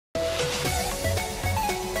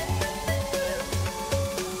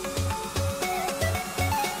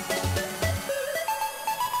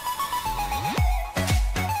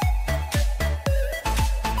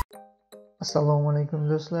Assalomu alaykum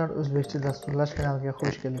do'stlar, O'zbekcha Dasturlash kanaliga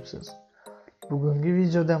xush kelibsiz. Bugungi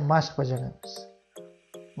videoda mashq bajaramiz.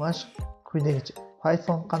 Mashq quyidagicha: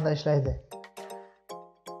 Python qanday ishlaydi?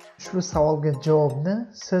 Ushbu savolga javobni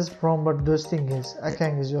siz biron bir do'stingiz,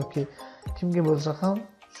 akangiz yoki kimga bo'lsa ham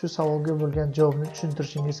shu savolga bo'lgan javobni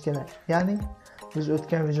tushuntirishingiz kerak. Ya'ni biz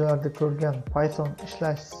o'tgan videolarda ko'rgan Python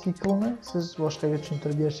ishlash siklini siz boshqaga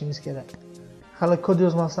tushuntirib berishingiz kerak. Hali kod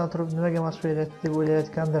yozmasdan turib nimaga mashq beryapti deb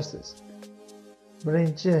o'ylayotgandirsiz.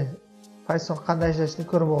 Birinchi Python qanday ishlashini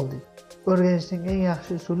ko'rib oldik. O'rganishning eng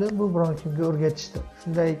yaxshi usuli bu biron kimga o'rgatishdir.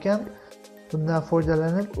 Shunday ekan, bundan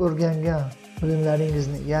foydalanib o'rgangan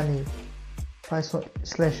bilimlaringizni, ya'ni Python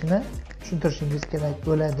ishlashini tushuntirishingiz kerak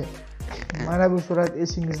bo'ladi. Mana bu surat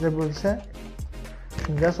esingizda bo'lsa,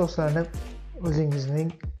 shunga asoslanib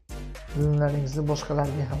o'zingizning bilimlaringizni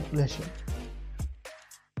boshqalarga ham ulashing.